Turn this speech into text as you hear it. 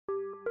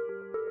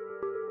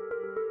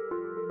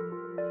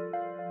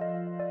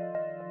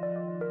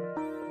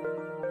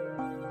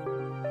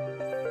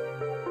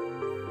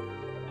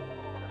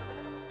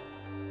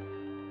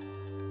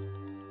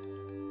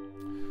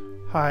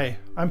Hi,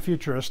 I'm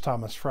futurist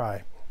Thomas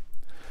Frey.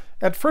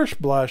 At first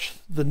blush,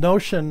 the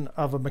notion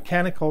of a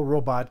mechanical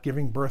robot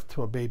giving birth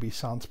to a baby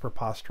sounds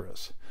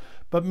preposterous.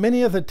 But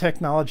many of the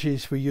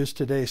technologies we use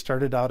today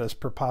started out as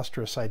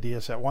preposterous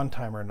ideas at one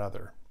time or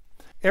another.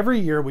 Every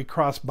year we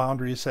cross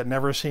boundaries that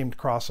never seemed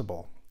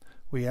crossable.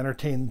 We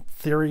entertain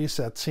theories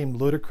that seemed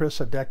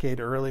ludicrous a decade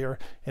earlier,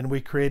 and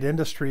we create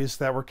industries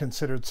that were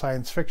considered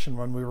science fiction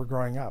when we were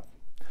growing up.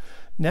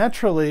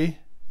 Naturally,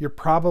 you're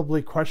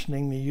probably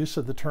questioning the use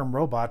of the term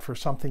robot for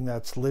something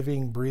that's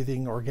living,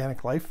 breathing,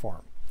 organic life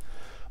form.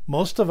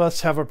 Most of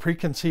us have a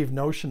preconceived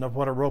notion of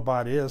what a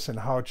robot is and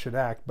how it should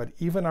act, but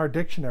even our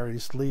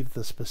dictionaries leave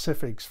the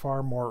specifics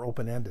far more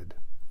open-ended.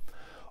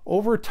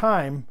 Over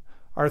time,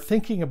 our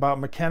thinking about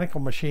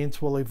mechanical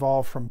machines will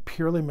evolve from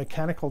purely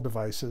mechanical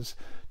devices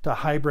to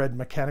hybrid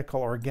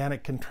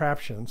mechanical-organic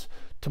contraptions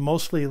to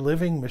mostly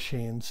living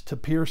machines to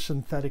pure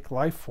synthetic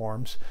life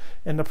forms,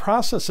 and the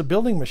process of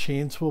building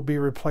machines will be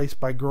replaced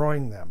by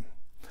growing them.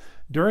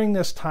 During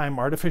this time,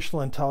 artificial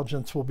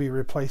intelligence will be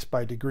replaced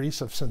by degrees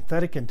of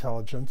synthetic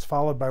intelligence,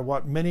 followed by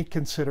what many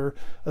consider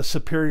a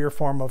superior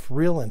form of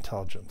real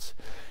intelligence.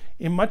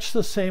 In much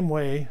the same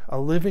way a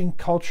living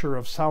culture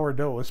of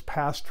sourdough is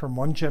passed from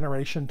one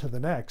generation to the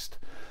next,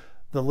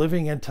 the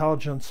living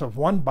intelligence of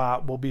one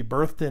bot will be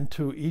birthed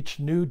into each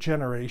new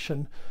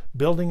generation,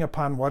 building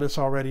upon what is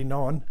already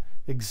known,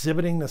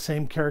 exhibiting the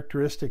same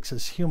characteristics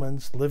as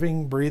humans,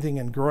 living, breathing,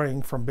 and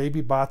growing from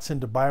baby bots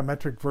into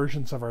biometric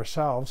versions of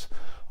ourselves,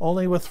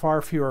 only with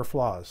far fewer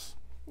flaws.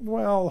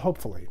 Well,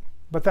 hopefully.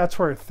 But that's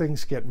where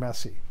things get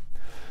messy.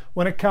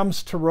 When it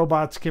comes to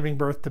robots giving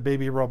birth to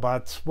baby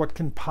robots, what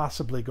can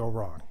possibly go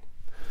wrong?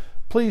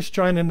 Please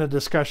join in the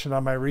discussion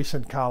on my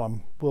recent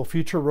column, Will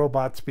Future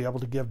Robots Be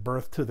Able to Give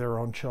Birth to Their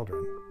Own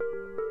Children?